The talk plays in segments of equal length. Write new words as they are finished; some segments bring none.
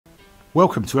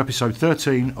Welcome to episode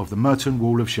 13 of the Merton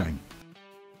Wall of Shame.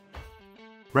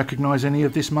 Recognise any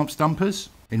of this month's dumpers?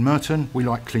 In Merton, we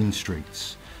like clean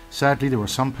streets. Sadly, there are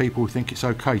some people who think it's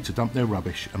okay to dump their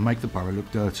rubbish and make the borough look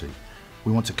dirty.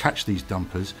 We want to catch these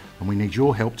dumpers and we need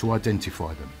your help to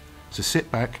identify them. So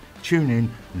sit back, tune in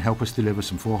and help us deliver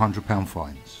some £400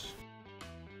 fines.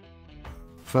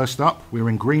 First up, we're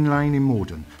in Green Lane in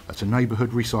Morden at a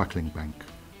neighbourhood recycling bank.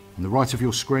 On the right of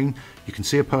your screen, you can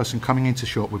see a person coming into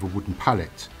shop with a wooden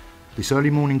pallet. This early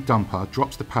morning dumper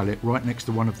drops the pallet right next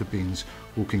to one of the bins,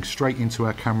 walking straight into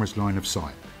our camera's line of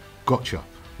sight. Gotcha.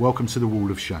 Welcome to the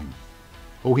Wall of Shame.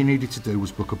 All he needed to do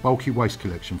was book a bulky waste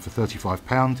collection for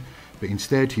 £35, but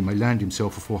instead he may land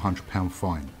himself a £400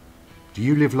 fine. Do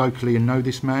you live locally and know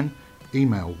this man?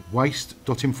 Email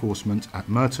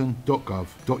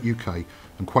waste.enforcement@merton.gov.uk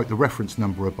and quote the reference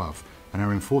number above, and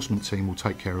our enforcement team will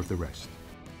take care of the rest.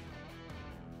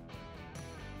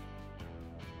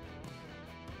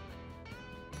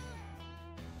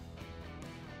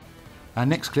 Our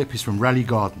next clip is from Raleigh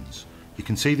Gardens. You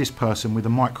can see this person with a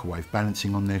microwave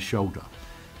balancing on their shoulder.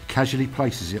 He casually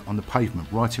places it on the pavement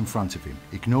right in front of him,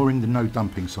 ignoring the no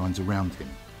dumping signs around him.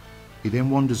 He then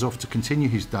wanders off to continue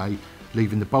his day,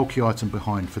 leaving the bulky item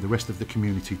behind for the rest of the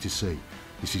community to see.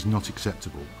 This is not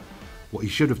acceptable. What he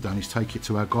should have done is take it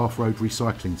to our Garth Road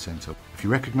Recycling Centre. If you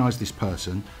recognise this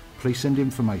person, please send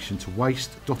information to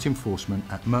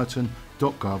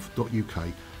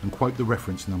waste.enforcement@merton.gov.uk and quote the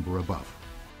reference number above.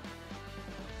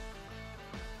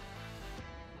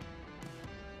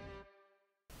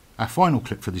 Our final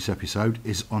clip for this episode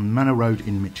is on Manor Road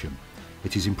in Mitcham.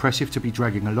 It is impressive to be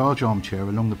dragging a large armchair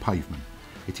along the pavement.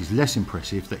 It is less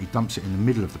impressive that he dumps it in the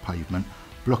middle of the pavement,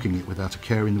 blocking it without a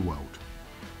care in the world.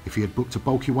 If he had booked a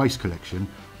bulky waste collection,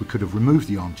 we could have removed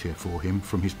the armchair for him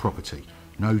from his property.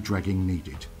 No dragging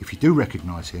needed. If you do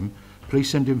recognise him,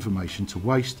 please send information to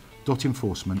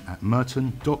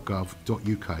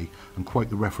waste.enforcement@merton.gov.uk and quote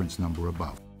the reference number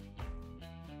above.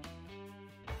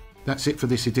 That's it for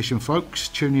this edition, folks.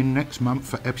 Tune in next month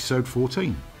for episode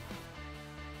 14.